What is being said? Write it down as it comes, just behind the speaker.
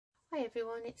Hi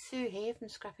everyone, it's Sue here from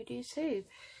Scrappy Sue.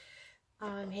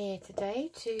 I'm here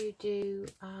today to do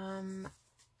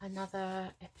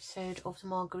another episode of the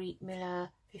Margarete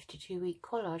Miller 52-week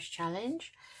collage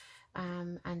challenge,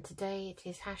 and today it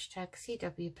is hashtag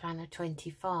CW Planner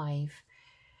 25.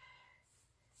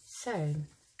 So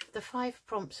the 5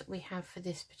 prompts that we have for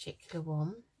this particular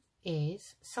one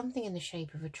is something in the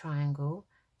shape of a triangle,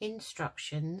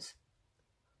 instructions,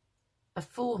 a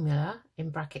formula, in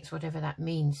brackets whatever that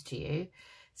means to you,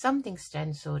 something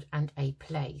stenciled, and a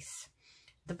place.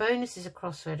 The bonus is a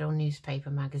crossword or newspaper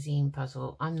magazine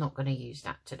puzzle. I'm not going to use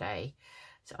that today,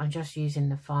 so I'm just using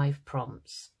the 5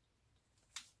 prompts.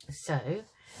 So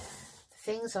the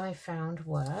things I found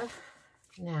were,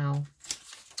 now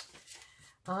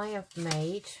I have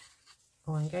made,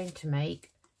 or I'm going to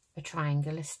make, a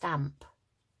triangular stamp,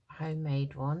 a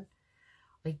homemade one.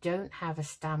 I don't have a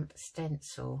stamp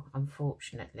stencil,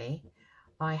 unfortunately.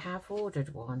 I have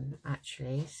ordered one,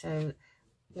 actually. So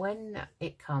when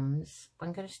it comes,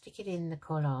 I'm going to stick it in the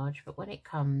collage, but when it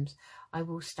comes, I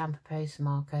will stamp a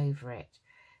postmark over it.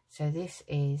 So this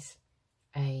is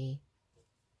a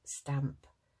stamp,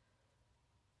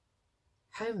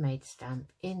 homemade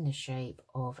stamp in the shape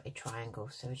of a triangle.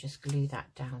 So I just glue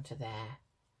that down to there.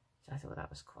 So I thought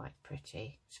that was quite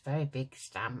pretty. It's a very big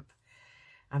stamp.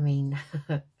 I mean,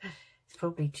 it's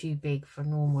probably too big for a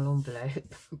normal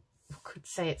envelope. I could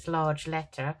say it's large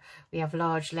letter. We have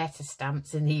large letter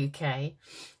stamps in the UK.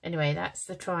 Anyway, that's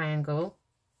the triangle.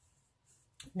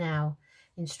 Now,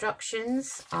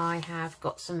 instructions. I have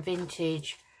got some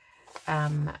vintage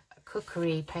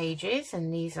cookery pages,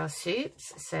 and these are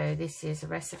soups. So this is a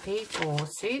recipe for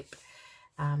soup.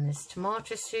 There's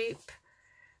tomato soup,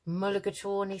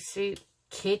 mulligatawny soup,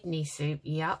 kidney soup,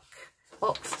 yuck.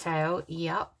 Oxtail,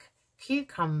 yuck,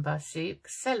 cucumber soup,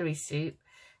 celery soup,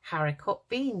 haricot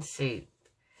bean soup.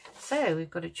 So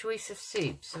we've got a choice of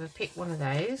soups, so we'll pick one of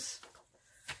those.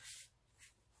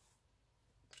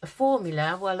 A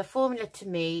formula, well, a formula to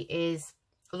me is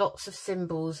lots of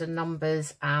symbols and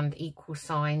numbers and equal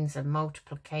signs and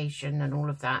multiplication and all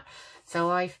of that.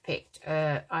 So I've picked,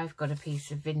 I've got a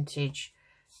piece of vintage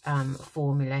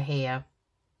formula here.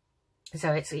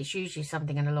 So it's usually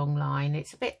something in a long line.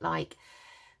 It's a bit like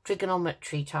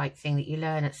trigonometry type thing that you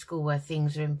learn at school, where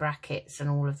things are in brackets and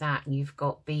all of that, and you've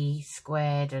got b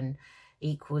squared and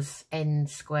equals n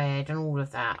squared and all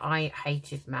of that. I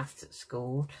hated maths at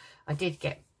school. I did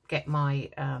get my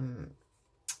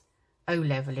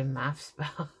O-level in maths,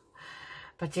 but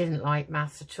I didn't like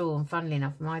maths at all, and funnily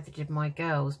enough neither did my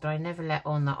girls, but I never let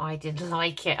on that I didn't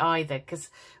like it either, because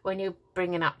when you're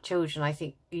bringing up children, I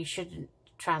think you shouldn't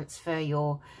transfer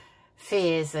your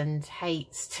fears and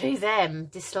hates to them.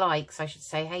 Dislikes, I should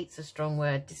say. Hate's a strong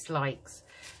word. Dislikes.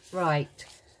 Right.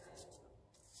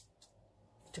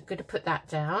 So I'm going to put that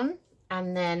down.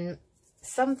 And then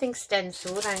something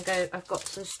stenciled. I've got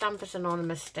some Stampers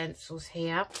Anonymous stencils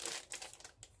here.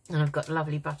 And I've got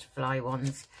lovely butterfly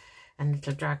ones and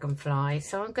little dragonflies.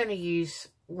 So I'm going to use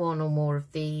one or more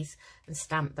of these and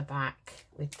stamp the back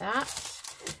with that.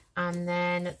 And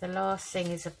then the last thing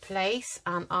is a place,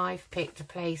 and I've picked a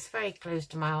place very close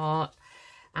to my heart.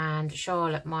 And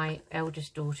Charlotte, my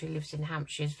eldest daughter, who lives in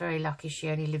Hampshire, is very lucky. She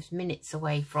only lives minutes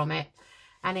away from it,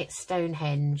 and it's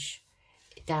Stonehenge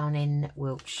down in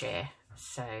Wiltshire.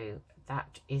 So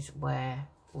that is where,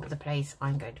 or the place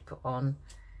I'm going to put on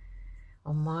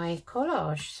my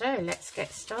collage. So let's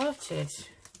get started.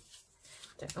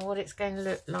 Don't know what it's going to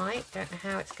look like, don't know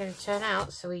how it's going to turn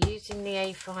out. So we're using the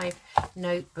A5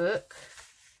 notebook,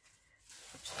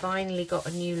 which finally got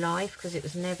a new life because it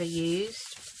was never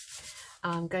used.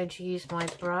 I'm going to use my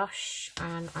brush,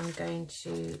 and I'm going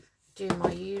to do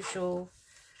my usual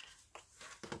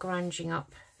grunging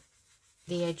up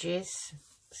the edges.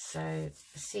 So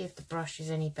see if the brush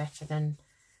is any better than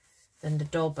the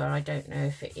dauber. I don't know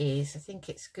if it is. I think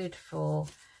it's good for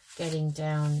getting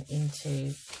down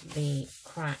into the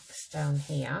cracks down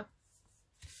here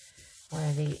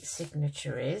where the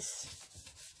signature is.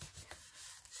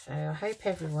 So I hope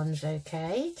everyone's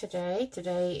okay today.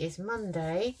 Today is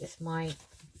Monday. It's my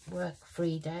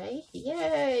work-free day.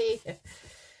 Yay!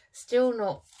 Still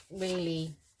not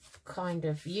really kind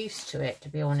of used to it, to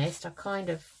be honest. I kind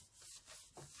of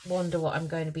wonder what I'm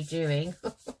going to be doing.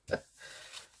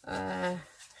 I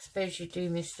suppose you do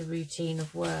miss the routine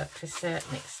of work to a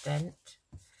certain extent.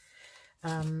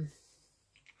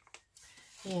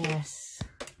 Yes.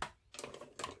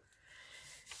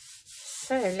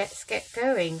 So let's get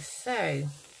going. So,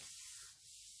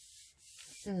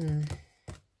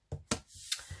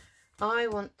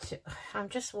 I'm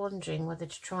just wondering whether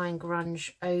to try and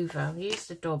grunge over. I've used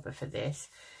the dauber for this.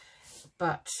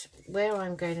 But where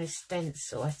I'm going to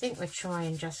stencil, I think we'll try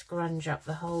and just grunge up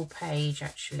the whole page,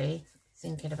 actually,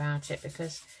 thinking about it,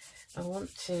 because I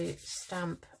want to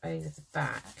stamp over the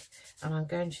back, and I'm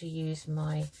going to use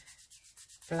my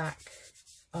black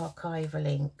archival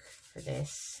ink for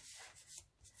this.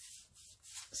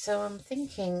 So I'm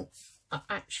thinking,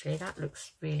 actually that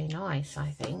looks really nice, I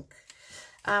think.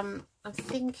 I'm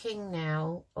thinking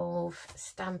now of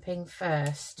stamping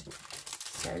first.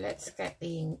 So let's get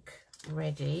the ink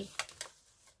ready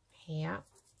here,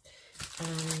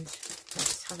 and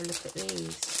let's have a look at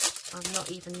these. I've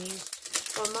not even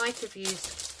used, well, I might have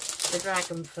used the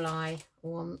dragonfly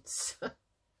once.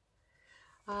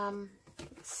 Let's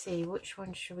see, which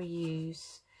one should we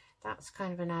use? That's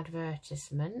kind of an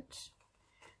advertisement.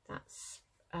 That's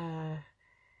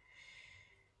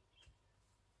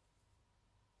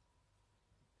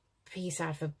piece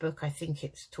out of a book. I think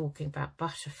it's talking about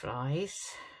butterflies.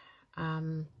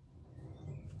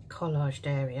 Collage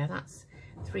area, that's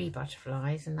 3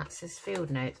 butterflies, and that says field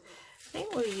notes. I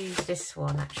think we'll use this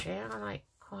one, actually. I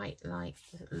quite like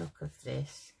the look of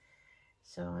this,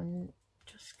 so I'm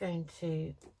just going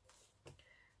to,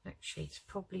 actually it's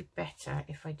probably better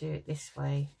if I do it this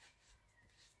way.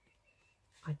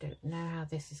 I don't know how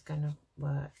this is going to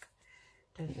work.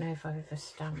 Don't know if I've ever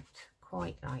stamped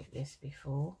quite like this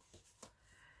before.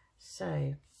 So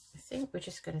I think we're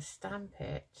just going to stamp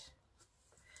it.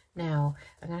 Now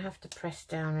I'm going to have to press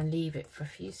down and leave it for a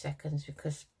few seconds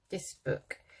because this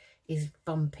book is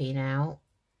bumpy now.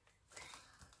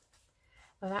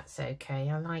 Well, that's okay.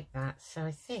 I like that. So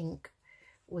I think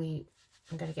I'm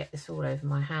going to get this all over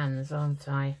my hands, aren't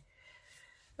I?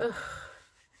 Ugh.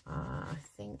 I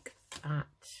think that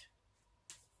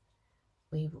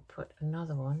we will put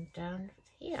another one down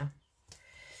here,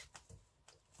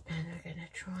 and we're going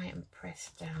to try and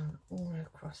press down all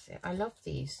across it. I love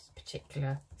these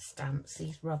particular stamps,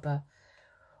 these rubber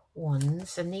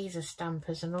ones, and these are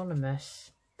Stampers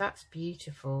Anonymous. That's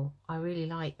beautiful. I really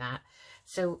like that.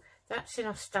 So that's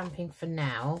enough stamping for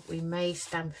now. We may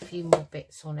stamp a few more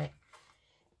bits on it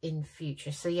in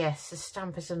future. So yes, the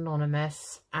Stampers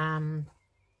Anonymous.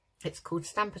 It's called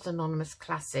Stampers Anonymous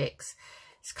Classics.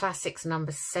 It's Classics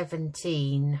number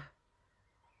 17.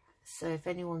 So if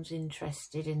anyone's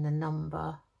interested in the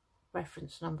number,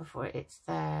 reference number for it, it's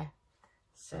there.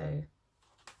 So,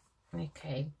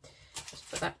 okay, let's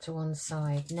put that to one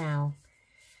side. Now,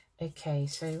 okay,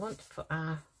 so we want to put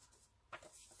our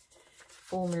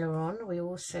formula on. We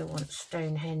also want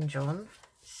Stonehenge on.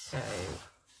 So,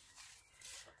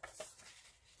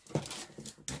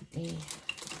 let me...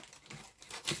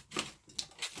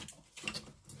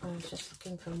 I was just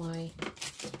looking for my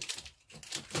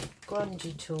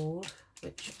grungy tool,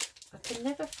 which I can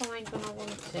never find when I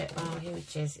want it. Oh, here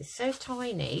it is. It's so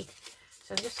tiny.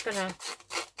 So I'm just going to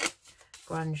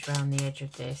grunge around the edge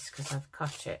of this because I've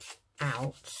cut it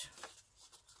out.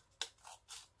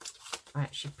 I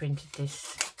actually printed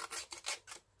this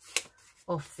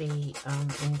off the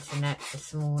internet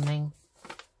this morning.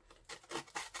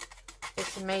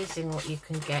 It's amazing what you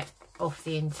can get off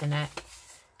the internet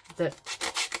that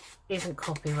isn't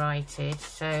copyrighted.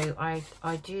 So I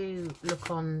do look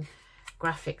on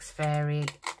Graphics Fairy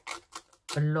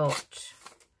a lot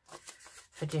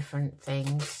for different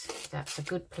things. That's a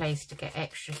good place to get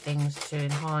extra things to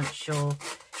enhance your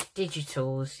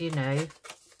digitals, you know,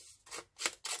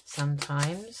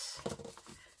 sometimes.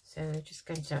 So we're just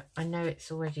going to, I know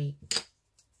it's already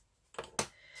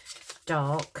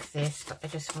dark, this, but I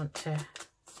just want to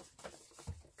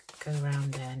go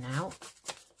around there now.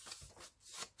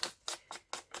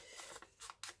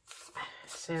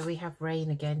 So we have rain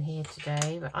again here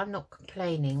today, but I'm not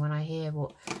complaining when I hear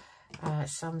what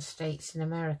some states in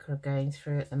America are going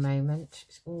through at the moment.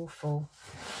 It's awful.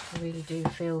 I really do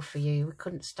feel for you. We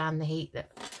couldn't stand the heat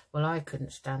that, well, I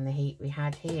couldn't stand the heat we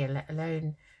had here, let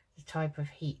alone the type of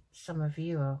heat some of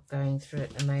you are going through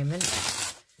at the moment.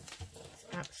 It's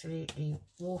absolutely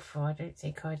awful. I don't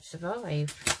think I'd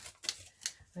survive.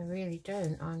 I really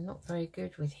don't. I'm not very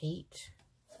good with heat.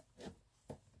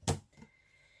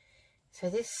 So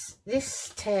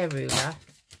this tear ruler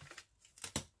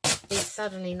is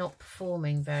suddenly not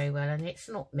performing very well, and it's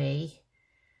not me.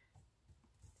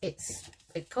 It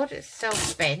got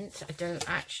itself bent. I don't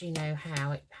actually know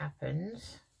how it happened.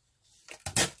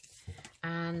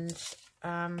 And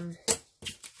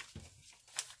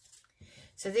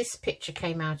so this picture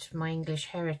came out of my English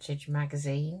Heritage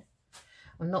magazine.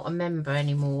 I'm not a member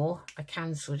anymore. I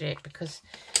cancelled it because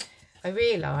I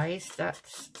realised that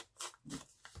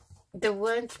there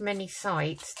weren't many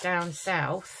sites down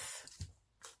south,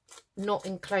 not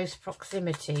in close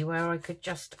proximity, where I could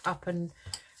just up and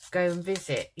go and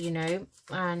visit, you know.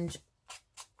 And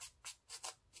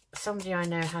somebody I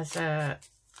know has a,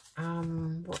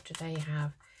 what do they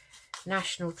have?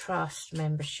 National Trust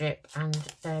membership, and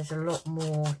there's a lot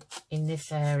more in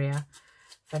this area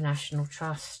for National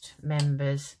Trust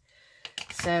members.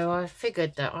 So I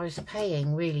figured that I was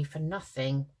paying really for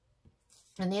nothing.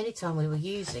 And the only time we were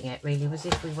using it really was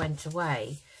if we went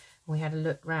away and we had a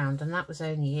look round, and that was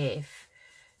only if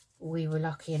we were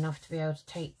lucky enough to be able to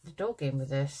take the dog in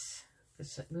with us.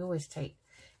 Because we always take,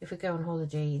 if we go on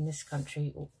holiday in this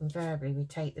country, invariably we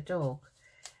take the dog,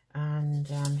 and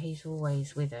he's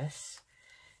always with us.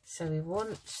 So we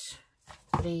want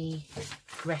the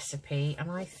recipe,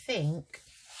 and I think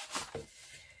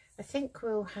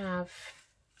we'll have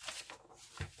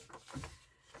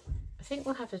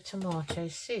the tomato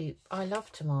soup. I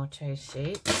love tomato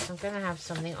soup, so I'm going to have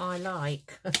something I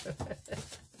like.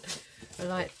 I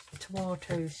like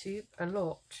tomato soup a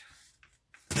lot.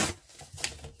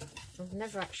 I've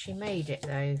never actually made it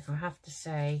though, I have to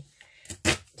say.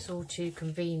 It's all too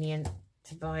convenient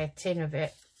to buy a tin of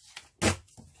it.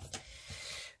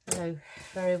 Hello,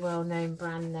 very well known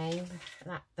brand name.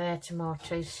 That their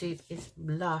tomato soup is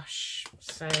Lush,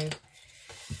 so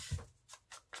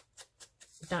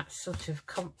that's sort of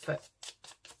comfort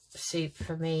soup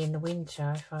for me in the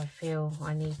winter if I feel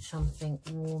I need something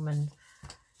warm and,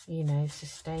 you know,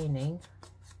 sustaining.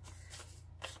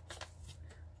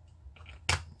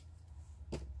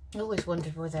 I always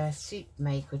wondered whether a soup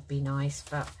make would be nice,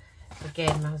 but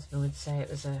again, my husband would say it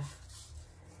was a,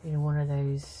 you know, one of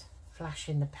those flash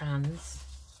in the pans.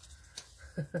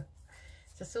 So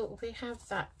I thought, we have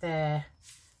that there,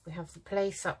 we have the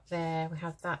place up there, we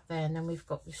have that there, and then we've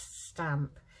got this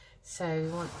stamp. So we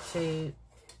want to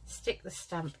stick the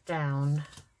stamp down.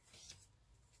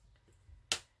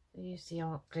 Use the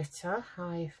art glitter.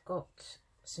 I've got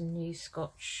some new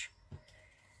Scotch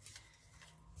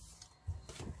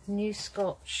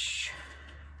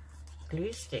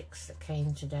glue sticks that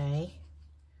came today.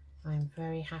 I'm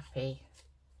very happy.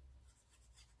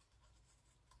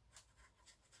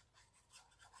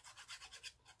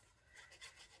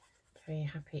 Very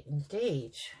happy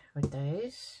indeed with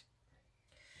those.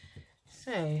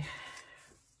 So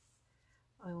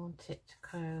I want it to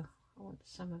go, I want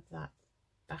some of that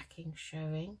backing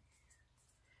showing,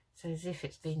 so as if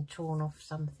it's been torn off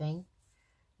something,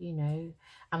 you know.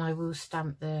 And I will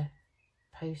stamp the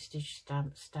postage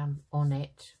stamp on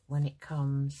it when it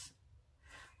comes.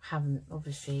 Haven't,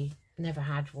 obviously never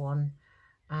had one,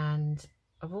 and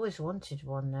I've always wanted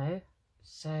one though,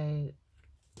 so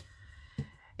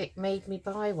it made me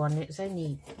buy one. It was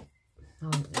only, I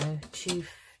don't know,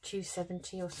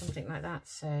 $2.70 or something like that,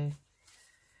 so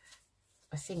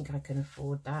I think I can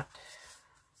afford that.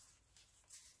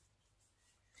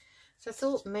 So I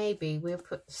thought maybe we'll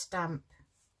put the stamp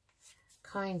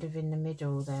kind of in the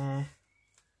middle there.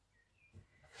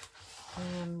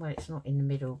 Well, it's not in the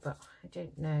middle, but I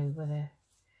don't know whether,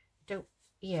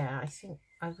 yeah, I think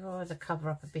I'd rather cover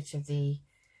up a bit of the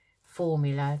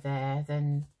formula there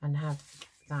and have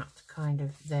that kind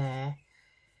of there,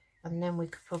 and then we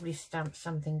could probably stamp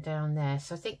something down there.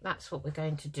 So I think that's what we're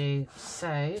going to do. So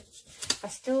I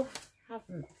still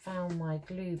haven't found my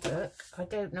glue book. I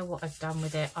don't know what I've done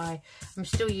with it. I'm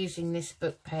still using this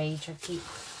book page. I keep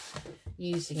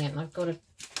using it, and I've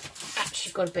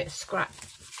actually got a bit of scrap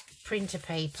printer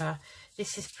paper.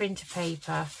 This is printer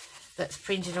paper that's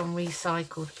printed on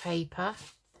recycled paper.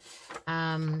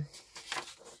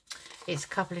 It's a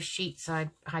couple of sheets I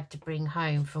had to bring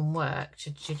home from work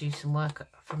to do some work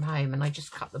from home, and I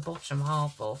just cut the bottom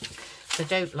half off. So I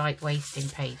don't like wasting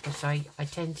paper, so I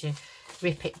tend to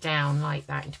rip it down like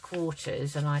that into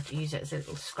quarters, and I use it as a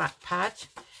little scrap pad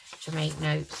to make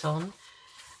notes on.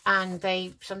 And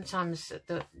they sometimes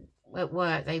at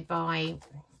work they buy,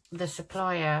 the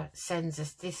supplier sends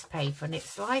us this paper, and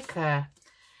it's like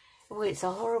it's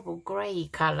a horrible grey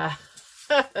colour.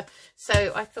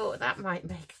 So I thought that might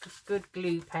make a good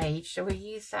glue page, so we'll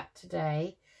use that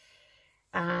today.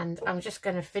 And I'm just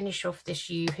going to finish off this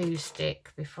Yoo-hoo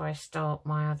stick before I start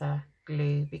my other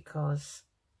glue, because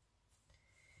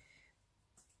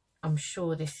I'm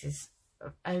sure this is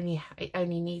it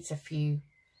only needs a few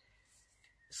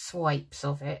swipes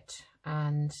of it.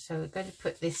 And so we're going to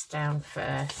put this down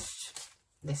first,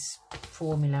 this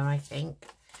formula, I think.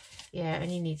 Yeah, it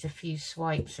only needs a few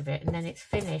swipes of it, and then it's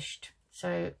finished.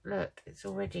 So look, it's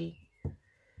already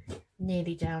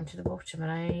nearly down to the bottom, and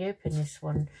I only opened this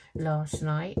one last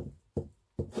night.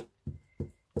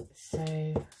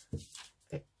 So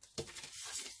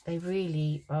they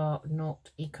really are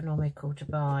not economical to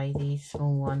buy, these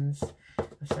small ones.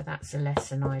 So that's a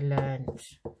lesson I learned.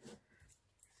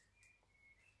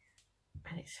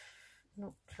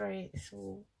 it's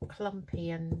all clumpy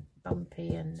and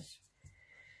bumpy and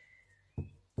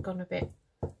gone a bit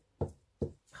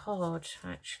hard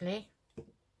actually.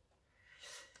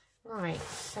 Right,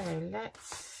 so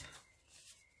let's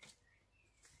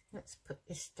put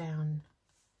this down.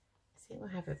 I think we'll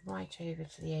have it right over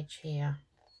to the edge here,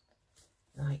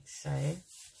 like so.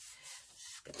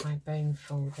 Let's get my bone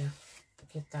folder,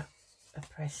 give that a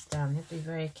press down. You have to be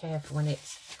very careful when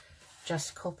it's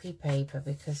just copy paper,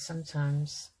 because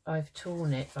sometimes I've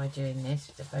torn it by doing this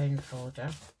with the bone folder.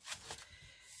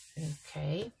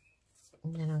 Okay,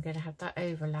 and then I'm going to have that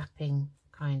overlapping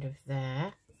kind of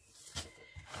there,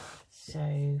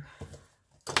 so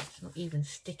it's not even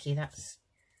sticky.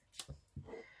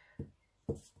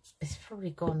 It's probably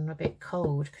gone a bit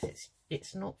cold because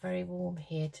it's not very warm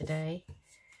here today.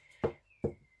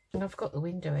 And I've got the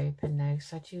window open though,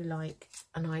 so I do like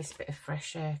a nice bit of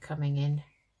fresh air coming in.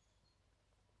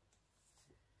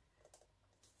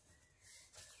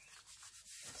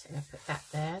 So I put that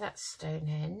there. That's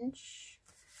Stonehenge.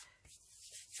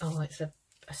 Oh, it's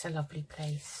a lovely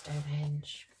place,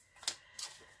 Stonehenge.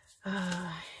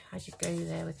 I did go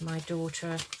there with my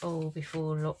daughter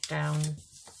before lockdown.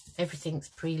 Everything's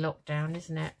pre-lockdown,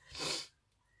 isn't it?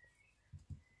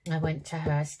 I went to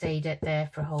her, stayed there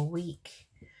for a whole week.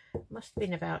 Must have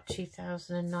been about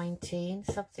 2019,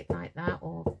 something like that,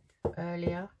 or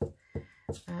earlier.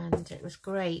 And it was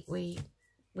great. We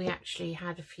actually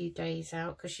had a few days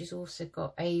out because she's also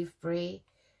got Avebury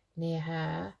near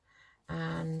her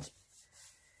and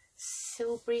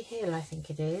Silbury Hill, I think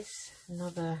it is,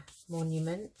 another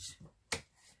monument.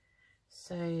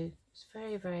 So it's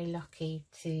very, very lucky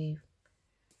to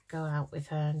go out with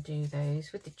her and do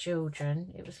those with the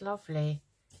children. It was lovely.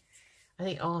 I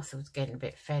think Arthur was getting a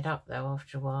bit fed up though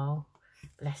after a while,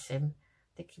 bless him.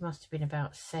 I think he must have been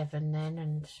about 7 then,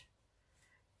 and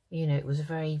you know, it was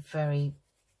very, very,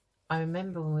 I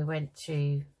remember when we went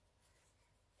to,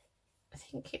 I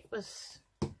think it was,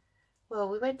 well,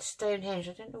 we went to Stonehenge.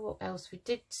 I don't know what else. We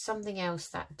did something else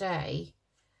that day,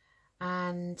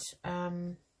 and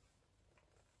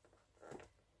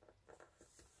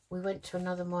we went to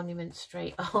another monument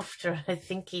straight after. I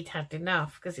think he'd had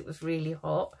enough because it was really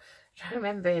hot. I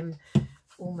remember him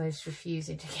almost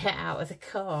refusing to get out of the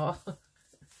car.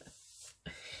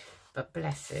 But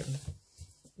bless him,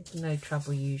 no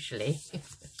trouble usually.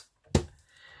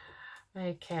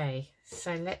 Okay,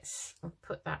 so let's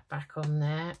put that back on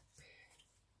there.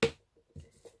 Put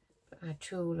our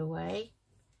tool away,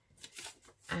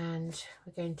 and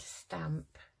we're going to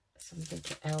stamp something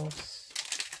else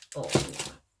on.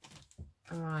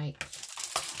 All right,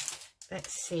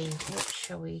 let's see, what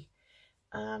shall we,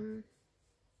 it'd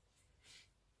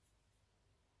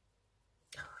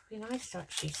be nice to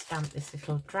actually stamp this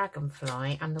little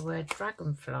dragonfly, and the word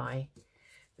dragonfly would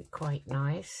be quite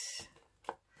nice.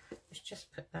 Let's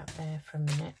just put that there for a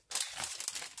minute.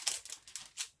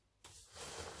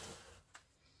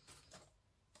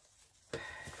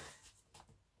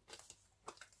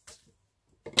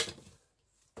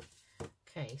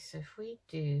 Okay, so if we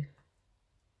do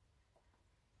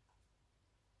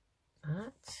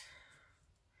that,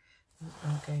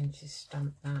 I'm going to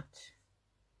stamp that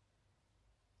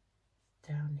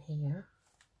down here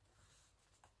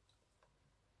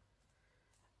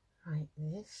like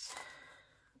this.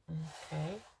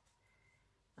 Okay,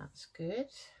 that's good.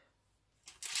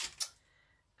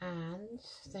 And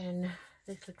then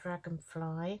little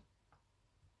dragonfly.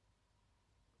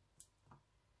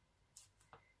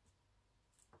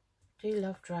 I do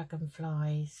love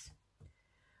dragonflies.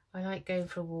 I like going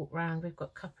for a walk round. We've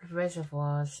got a couple of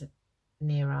reservoirs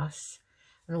near us,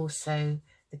 and also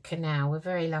the canal. We're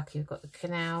very lucky. We've got the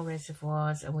canal,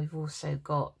 reservoirs, and we've also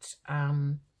got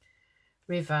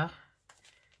river.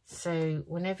 So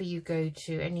whenever you go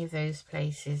to any of those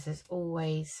places, there's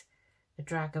always a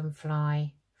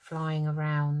dragonfly flying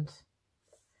around.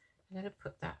 I'm going to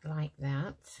put that like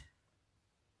that.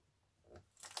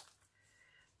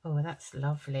 Oh, that's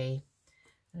lovely.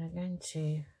 And I'm going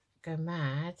to go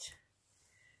mad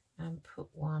and put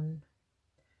one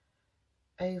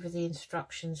over the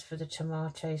instructions for the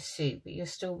tomato soup, but you'll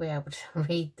still be able to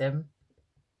read them.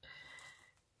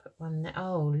 Put one there.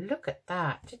 Oh, look at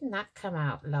that. Didn't that come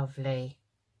out lovely?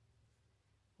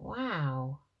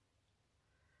 Wow.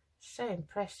 So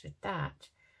impressed with that.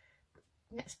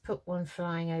 Let's put one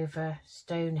flying over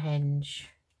Stonehenge.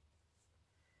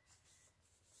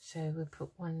 So we'll put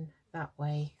one that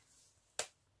way.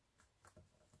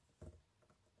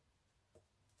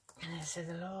 And there's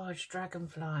a large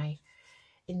dragonfly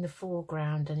in the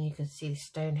foreground, and you can see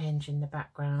Stonehenge in the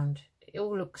background. It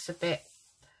all looks a bit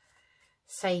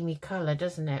samey colour,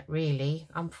 doesn't it, really?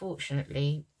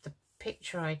 Unfortunately, the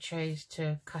picture I chose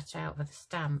to cut out for the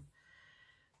stamp,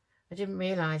 I didn't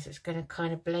realise it's going to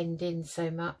kind of blend in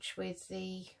so much with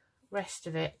the rest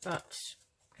of it, but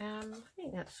I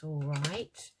think that's all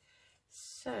right.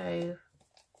 So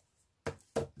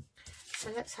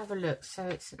let's have a look. So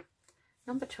it's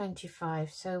number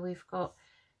 25. So we've got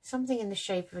something in the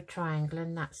shape of a triangle,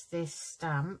 and that's this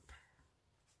stamp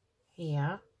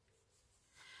here.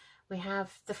 We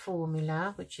have the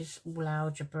formula, which is all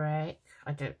algebraic.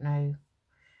 I don't know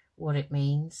what it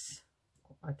means.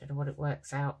 I don't know what it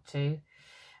works out to.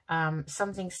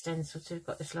 Something stenciled. So we've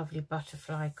got this lovely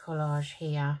butterfly collage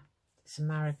here. It's a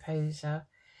Mariposa.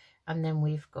 And then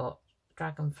we've got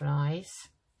dragonflies.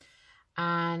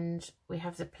 And we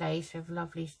have the place. We have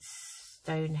lovely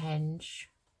Stonehenge.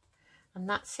 And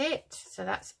that's it. So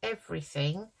that's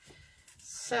everything.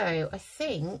 So I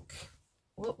think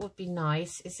what would be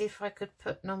nice is if I could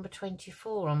put number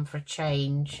 24 on for a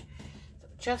change.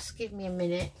 Just give me a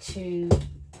minute to...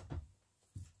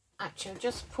 Actually, I'll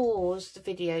just pause the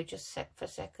video just for a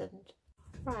second.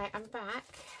 Right, I'm back.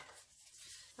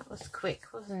 That was quick,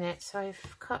 wasn't it? So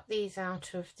I've cut these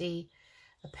out of a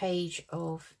page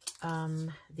of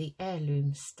the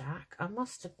heirloom stack. I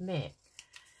must admit,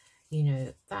 you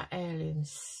know, that heirloom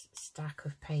stack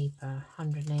of paper,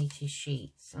 180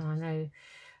 sheets, and I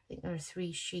think there are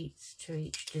 3 sheets to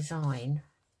each design.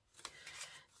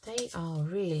 They are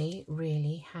really,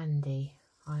 really handy,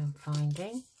 I am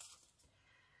finding.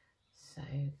 So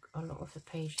a lot of the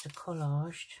pages are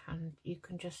collaged, and you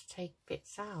can just take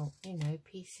bits out, you know,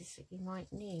 pieces that you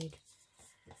might need.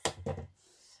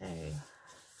 So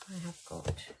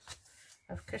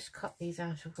I've just cut these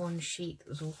out of one sheet that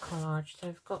was all collaged. So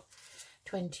I've got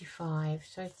 25.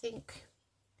 So I think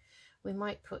we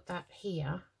might put that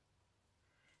here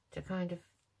to kind of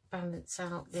balance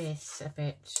out this a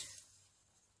bit,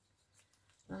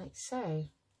 like so.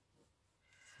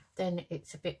 Then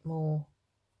it's a bit more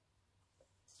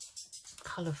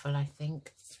colourful, I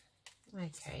think.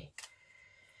 Okay,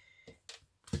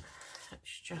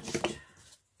 let's just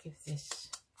give this,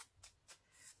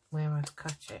 where I've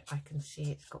cut it, I can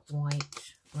see it's got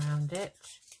white around it.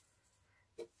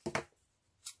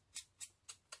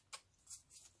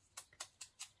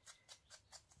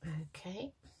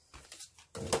 Okay.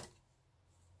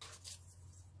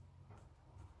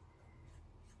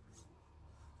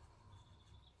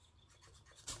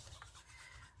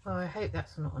 Oh, I hope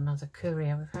that's not another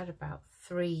courier. We've had about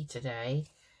 3 today.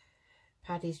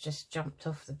 Paddy's just jumped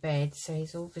off the bed, so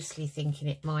he's obviously thinking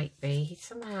it might be. He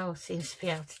somehow seems to be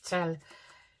able to tell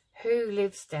who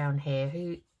lives down here,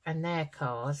 who and their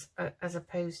cars, as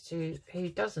opposed to who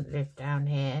doesn't live down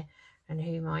here and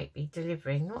who might be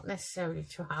delivering, not necessarily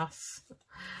to us,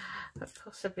 but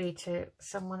possibly to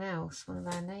someone else, one of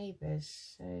our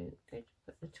neighbours. So good to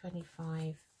put the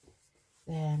 25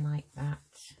 there like that.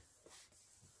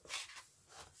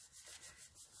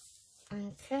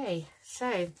 Okay,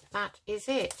 so that is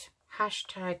it.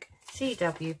 Hashtag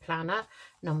CW Planner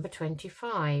number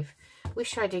 25.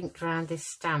 Wish I'd inked around this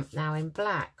stamp now in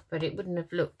black, but it wouldn't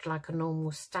have looked like a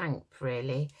normal stamp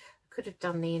really. I could have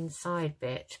done the inside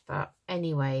bit, but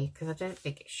anyway, because I don't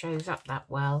think it shows up that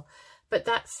well. But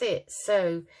that's it.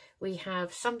 So we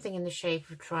have something in the shape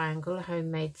of a triangle, a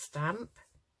homemade stamp.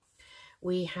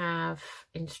 We have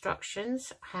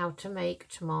instructions how to make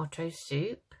tomato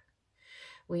soup.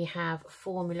 We have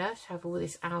formula to have all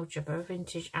this algebra,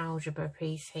 vintage algebra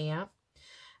piece here.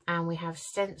 And we have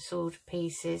stenciled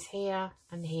pieces here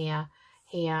and here,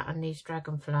 here, and these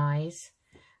dragonflies.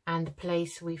 And the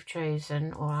place we've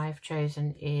chosen, or I've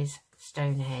chosen, is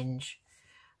Stonehenge.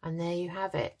 And there you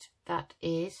have it. That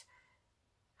is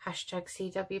hashtag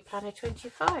CW Planner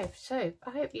 25. So I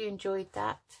hope you enjoyed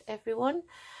that, everyone.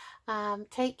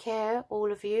 Take care,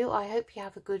 all of you. I hope you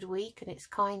have a good week and it's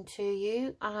kind to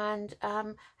you. And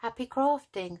happy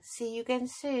crafting. See you again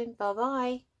soon. Bye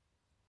bye.